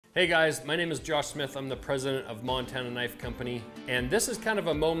Hey guys, my name is Josh Smith. I'm the president of Montana Knife Company, and this is kind of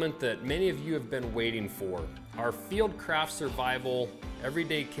a moment that many of you have been waiting for. Our Fieldcraft Survival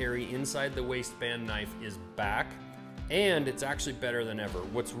Everyday Carry Inside the Waistband knife is back, and it's actually better than ever.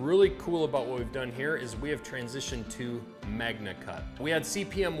 What's really cool about what we've done here is we have transitioned to Magna Cut. We had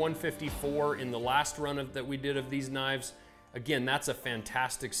CPM 154 in the last run that we did of these knives. Again, that's a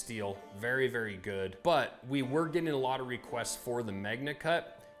fantastic steel, very, very good. But we were getting a lot of requests for the Magna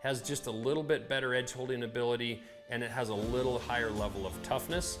Cut. Has just a little bit better edge holding ability, and it has a little higher level of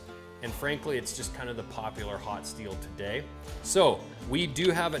toughness. And frankly, it's just kind of the popular hot steel today. So we do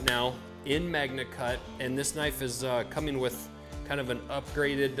have it now in Magna Cut, and this knife is coming with kind of an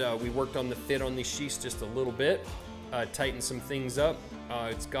upgraded, we worked on the fit on these sheaths just a little bit, tightened some things up.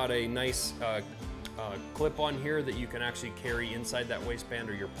 It's got a nice clip on here that you can actually carry inside that waistband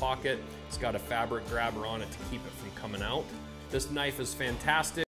or your pocket. It's got a fabric grabber on it to keep it from coming out. This knife is fantastic.